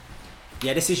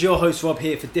Yeah, this is your host Rob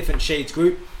here for Different Shades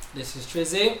Group. This is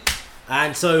Trizzy.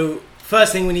 And so,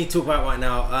 first thing we need to talk about right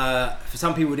now, for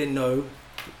some people who didn't know,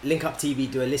 Link Up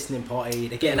TV do a listening party.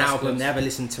 They get an album, they have a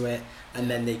listen to it, and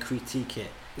then they critique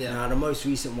it. Yeah. Now, the most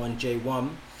recent one,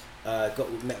 J1,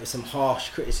 got met with some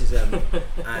harsh criticism,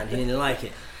 and he didn't like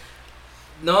it.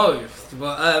 No,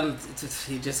 but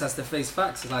he just has to face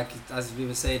facts. Like as we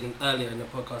were saying earlier in the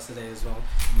podcast today as well,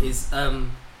 is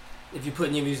if you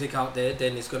put new music out there,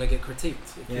 then it's gonna get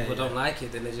critiqued. If people don't like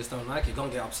it, then they just don't like it.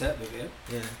 Don't get upset with it.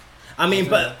 Yeah. I mean,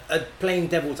 but playing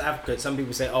devil's advocate, some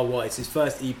people say, oh, well, it's his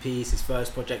first EP, it's his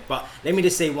first project. But let me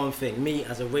just say one thing. Me,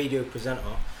 as a radio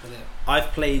presenter, I've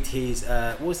played his,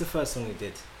 what was the first song he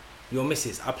did? Your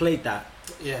Missus. I played that.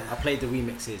 Yeah. I played the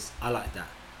remixes. I like that.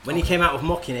 When he came out with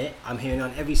Mocking It, I'm hearing it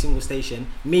on every single station.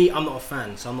 Me, I'm not a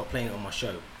fan, so I'm not playing it on my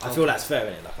show. I feel that's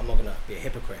fair, innit? Like, I'm not going to be a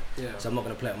hypocrite. Yeah. So I'm not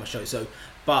going to play it on my show. So,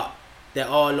 but there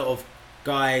are a lot of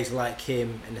guys like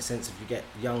him, in the sense of you get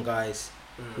young guys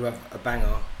who have a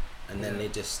banger, and then they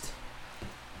just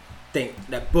think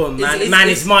that boom, man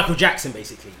is Michael Jackson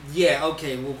basically. Yeah,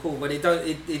 okay, well, cool, but it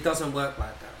doesn't work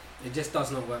like that. It just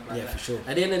does not work like that. Yeah, for sure.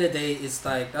 At the end of the day, it's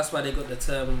like that's why they got the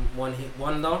term one-hit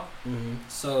wonder. Mm-hmm.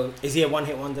 So is he a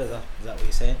one-hit wonder? Is that what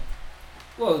you're saying?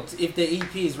 Well, if the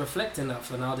EP is reflecting that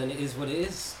for now, then it is what it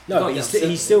is. No, but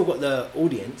he's still got the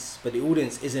audience, but the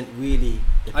audience isn't really.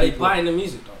 Are they buying the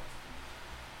music though?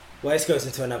 Well, this goes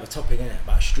into another topic, innit?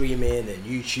 About streaming and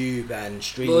YouTube and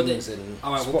streams and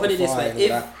alright, Spotify, we'll put it this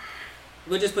way.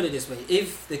 We'll just put it this way.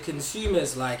 If the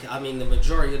consumers like it, I mean the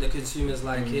majority of the consumers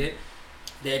like it,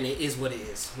 then it is what it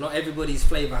is. Not everybody's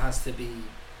flavour has to be,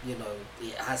 it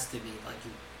has to be like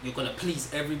you're going to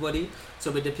please everybody. So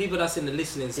with the people that's in the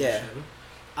listening section,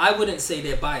 I wouldn't say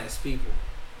they're biased people.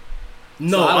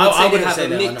 No, so I wouldn't have say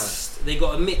that. They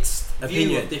got a mixed opinion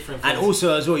view of different things. And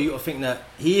also as well, you got to think that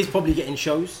he is probably getting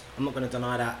shows. I'm not going to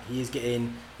deny that. He is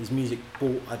getting his music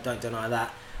bought. I don't deny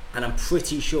that. And I'm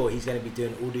pretty sure he's going to be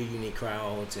doing all the uni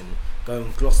crowds and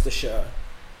going Gloucestershire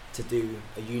to do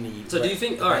a uni. So do you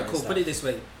think? All right, cool. Put it this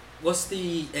way: what's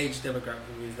the age demographic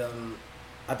with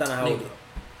I don't know how old.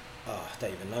 Oh, I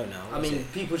don't even know now. I mean,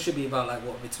 people should be about like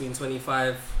what, between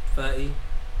 25, 30.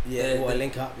 Yeah, what a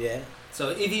Link Up, yeah. So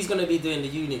if he's gonna be doing the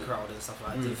uni crowd and stuff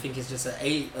like that, do you think it's just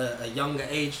a younger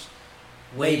age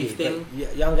wave thing?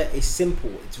 Younger. It's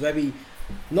simple. It's very.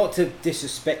 Not to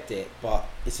disrespect it, but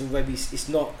it's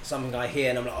not something I hear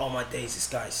and I'm like, oh my days, this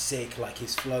guy's sick, like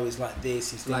his flow is like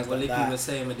this, he's like what Lippy was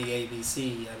saying with the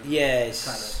ABC and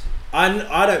yes,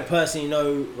 I don't personally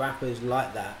know rappers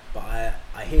like that, but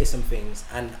I hear some things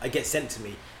and I get sent to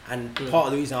me, and part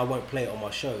of the reason I won't play it on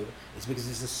my show is because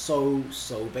it's just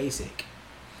so basic.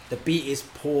 The beat is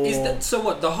poor. So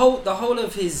what the whole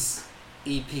of his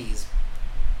EPs,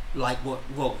 like what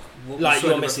like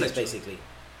Your Missus basically.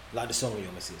 Like the song of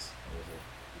Your Missus.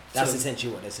 That's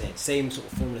essentially what they're saying. Same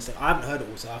sort of formula. I haven't heard it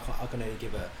all, so I can only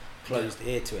give a closed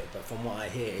ear to it. But from what I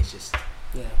hear, it's just...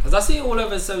 Yeah, because I see it all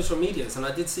over social medias. And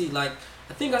I did see, I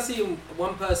think I see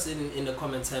one person in the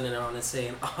comments turning around and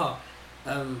saying,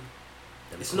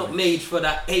 it's not made for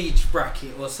that age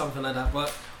bracket or something like that.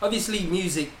 But obviously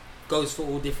music goes for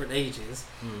all different ages.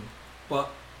 But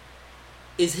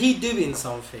is he doing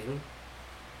something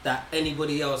that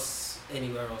anybody else...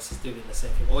 anywhere else is doing the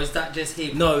same thing, or is that just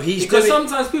him? No, because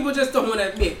sometimes people just don't want to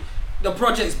admit the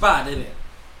project's bad, isn't it?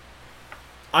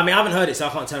 I mean, I haven't heard it, so I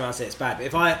can't turn around and say it's bad. But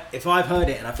if I've heard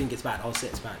it and I think it's bad, I'll say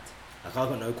it's bad. Like, I've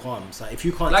got no qualms. Like, if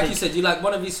you can't, like you said, you like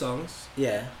one of his songs.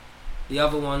 Yeah. The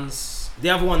other one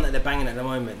that they're banging at the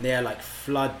moment, they're like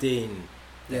flooding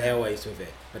the airways with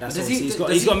it. But that's he's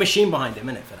got a machine behind him,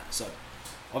 innit, for that. So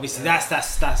obviously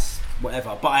that's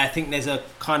whatever. But I think there's a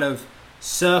kind of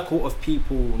circle of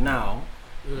people now,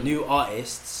 new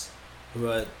artists who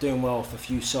are doing well with a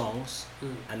few songs,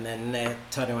 and then they're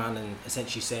turning around and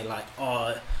essentially saying like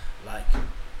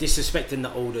disrespecting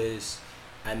the olders,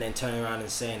 and then turning around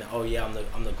and saying, oh yeah,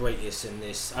 I'm the greatest in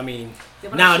this. I mean,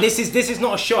 now this is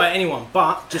not a shot at anyone,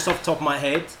 but just off the top of my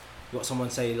head, you got someone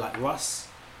say like Russ,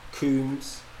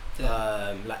 Coombs,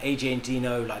 like AJ and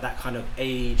Dino, like that kind of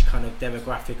age, kind of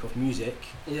demographic of music.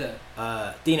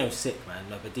 Yeah. Dino's sick, man.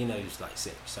 No, but Dino's like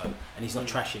sick. So, and he's not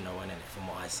trashing no one in it, from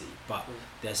what I see. But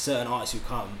there's certain artists who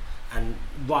come, and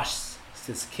Rush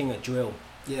is king of drill.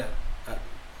 Yeah.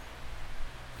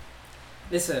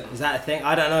 Listen, is that a thing?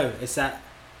 I don't know. Is that?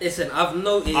 Listen, I've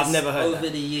noticed. I've never heard over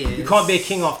the years. You can't be a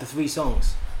king after 3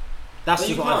 songs. That's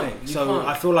just what I think. So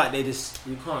I feel like they just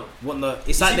want the.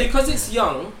 It's like because it's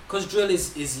young, because drill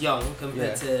is young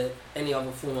compared to any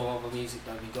other form of other music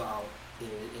that we got out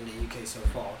in the UK so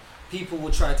far. People will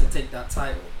try to take that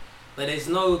title, but there's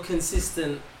no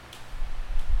consistent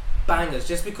bangers.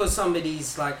 Just because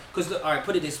somebody's like, because all right,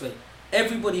 put it this way: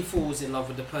 everybody falls in love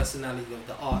with the personality of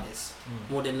the artist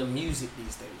more than the music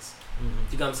these days. Do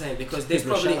you know what I'm saying? Because there's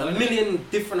probably a million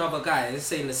different other guys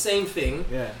saying the same thing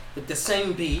with the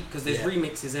same beat, because there's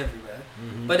remixes everywhere.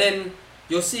 But then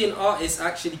you're seeing artists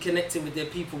actually connecting with their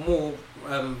people more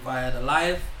via the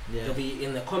live. They'll be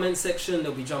in the comment section,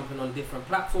 they'll be jumping on different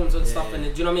platforms and stuff, and do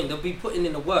you know what I mean? They'll be putting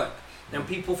in the work, and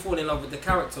people fall in love with the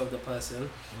character of the person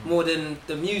more than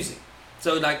the music.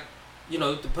 So like, you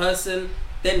know, the person,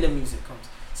 then the music comes.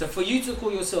 So for you to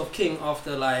call yourself king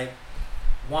after like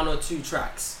 1 or 2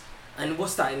 tracks, and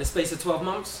what's that, in the space of 12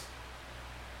 months?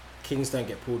 Kings don't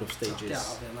get pulled off stages. Get out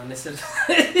of there, man. Listen,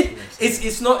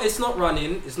 it's not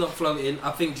running, it's not floating.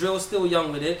 I think Drill's still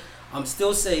young with it. I'm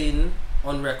still saying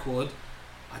on record,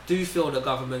 I do feel the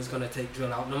government's going to take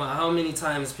Drill out. No matter how many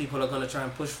times people are going to try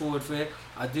and push forward for it,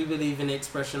 I do believe in the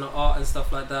expression of art and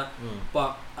stuff like that.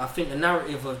 But I think the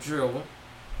narrative of Drill,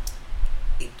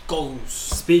 it goes.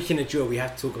 Speaking of Drill, we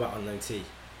have to talk about Unknown T.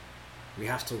 We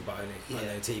have to talk about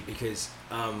Unknown T, because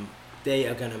they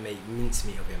are gonna make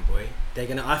mincemeat of him, boy. They're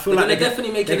gonna. I feel they're like gonna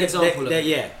definitely make an example of him.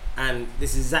 Yeah, and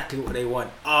this is exactly what they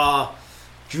want.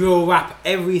 Drill rap,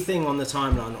 everything on the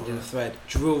timeline on the thread.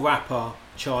 Drill rapper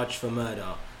charged for murder.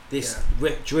 This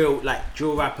drill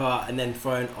rapper, and then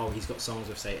thrown. Oh, he's got songs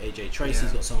with, say, AJ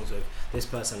Tracy's got songs with this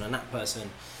person and that person.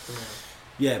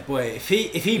 Yeah, boy. If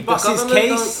he busts his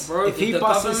case, if the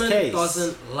government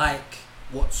doesn't like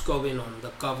what's going on,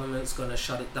 the government's gonna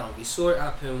shut it down. We saw it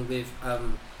happen with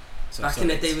back in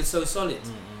the day with So Solid.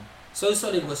 So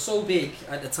Solid was so big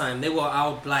at the time. They were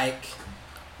out like,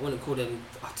 I wouldn't call them,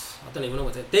 I don't even know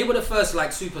what they were the first like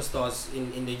superstars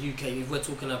in the UK. If we're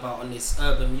talking about on this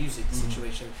urban music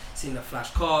situation, seeing the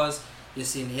flash cars, you're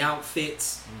seeing the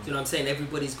outfits. Do you know what I'm saying?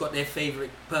 Everybody's got their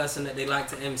favourite person that they like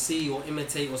to MC or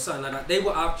imitate or something like that. They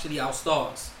were actually our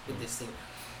stars with this thing.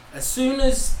 As soon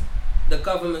as the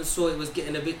government saw it was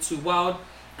getting a bit too wild,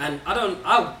 and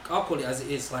I'll call it as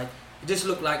it is, like, it just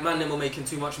looked like man, them were making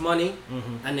too much money,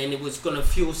 and then it was gonna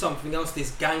fuel something else,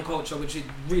 this gang culture, which it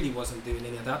really wasn't doing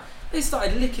any of that. They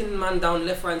started licking man down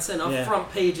left, right, and centre.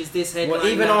 Front pages, this headline. Well,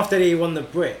 even after they won the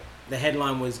Brit, the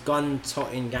headline was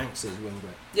 "Gun-Totting Gangsters Win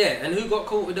Brit." Yeah, and who got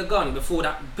caught with a gun before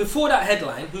that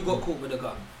headline? Who got caught with a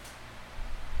gun?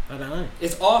 I don't know.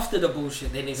 It's after the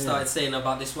bullshit. Then they started saying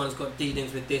about this one's got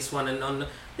dealings with this one and on.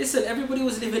 Listen, everybody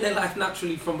was living their life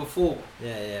naturally from before.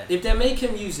 Yeah. If they're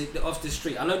making music off the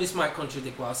street, I know this might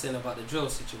contradict what I was saying about the drill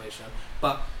situation,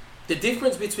 but the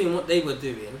difference between what they were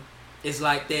doing is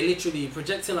like they're literally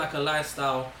projecting like a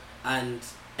lifestyle and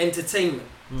entertainment.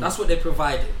 That's what they're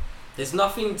providing. There's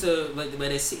nothing to where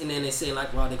they're sitting there and they're saying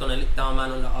like, wow, they're gonna lick down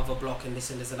man on the other block and this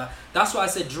and this and that. That's why I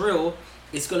said drill.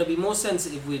 It's going to be more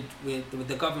sensitive with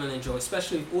the government and drill,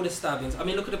 especially with all the stabbings. I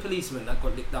mean, look at the policeman that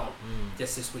got licked down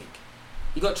just this week.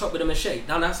 He got chopped with a machete.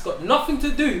 Now, that's got nothing to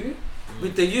do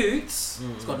with the youths.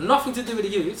 It's got nothing to do with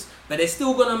the youths, but they're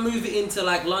still going to move it into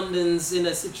like London's in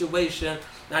a situation,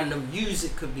 and the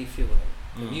music could be fueling.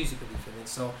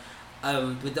 So,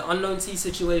 with the Unknown T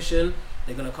situation,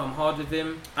 they're going to come hard with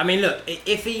him. I mean, look,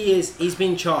 if he's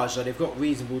been charged, so they've got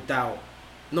reasonable doubt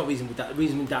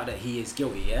that he is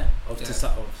guilty, to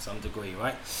some degree,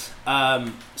 right?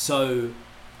 So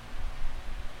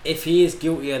if he is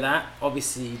guilty of that,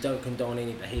 obviously you don't condone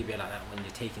any behaviour like that when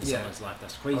you're taking someone's life.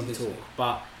 That's crazy talk.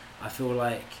 But I feel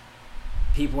like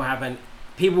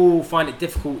people find it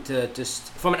difficult to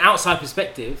just, from an outside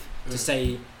perspective, to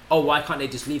say, oh, why can't they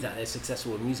just leave that? They're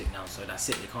successful with music now, so that's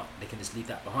it. They can just leave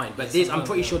that behind. But I'm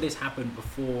pretty sure this happened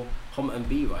before Homerton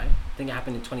B, right? I think it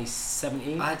happened in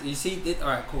 2017. You see, all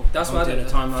right, cool. That's why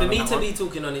for me to be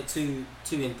talking on it too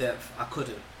in depth, I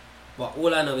couldn't. But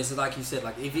all I know is, like you said,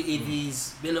 like if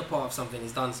he's been a part of something,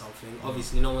 he's done something.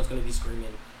 Obviously, no one's going to be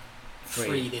screaming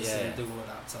free this and do all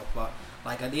that stuff. But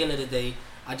like at the end of the day,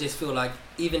 I just feel like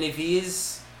even if he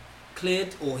is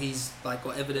cleared or he's like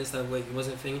got evidence that way he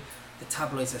wasn't thinking, the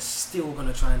tabloids are still going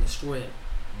to try and destroy it.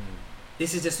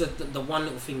 This is just the one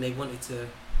little thing they wanted to,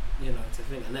 to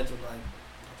think. And that's like,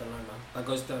 I don't know, man. That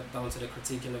goes down to the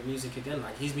critiquing of music again.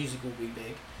 Like, his music will be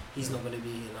big. He's not going to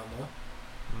be here no more.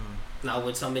 Now,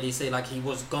 would somebody say, like, he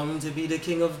was going to be the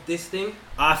king of this thing?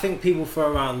 I think people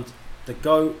throw around the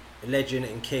GOAT, legend,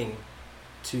 and king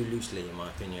too loosely, in my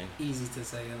opinion. Easy to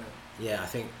say, isn't it? Yeah, I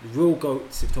think real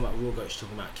GOATs, if you're talking about real GOATs, you're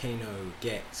talking about Kano,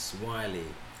 Gets, Wiley.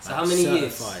 So how many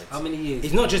years? How many years?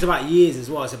 It's not just about years as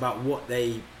well. It's about what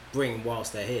they bring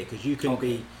whilst they're here. Because you can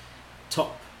be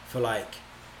top for like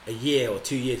a year or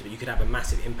 2 years, but you could have a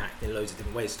massive impact in loads of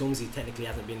different ways. Stormzy technically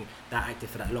hasn't been that active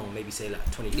for that long, maybe say like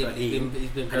 2013.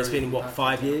 And it's been what,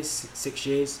 5 years, 6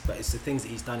 years, but it's the things that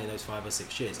he's done in those 5 or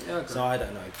 6 years. Yeah, so I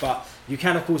don't know, but you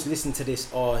can of course listen to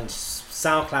this on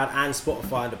SoundCloud and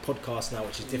Spotify and the podcast now,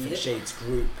 which is Different Shades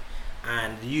Group,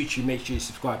 and YouTube. Make sure you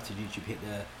subscribe to YouTube, hit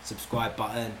the subscribe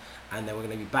button, and then we're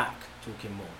going to be back talking more.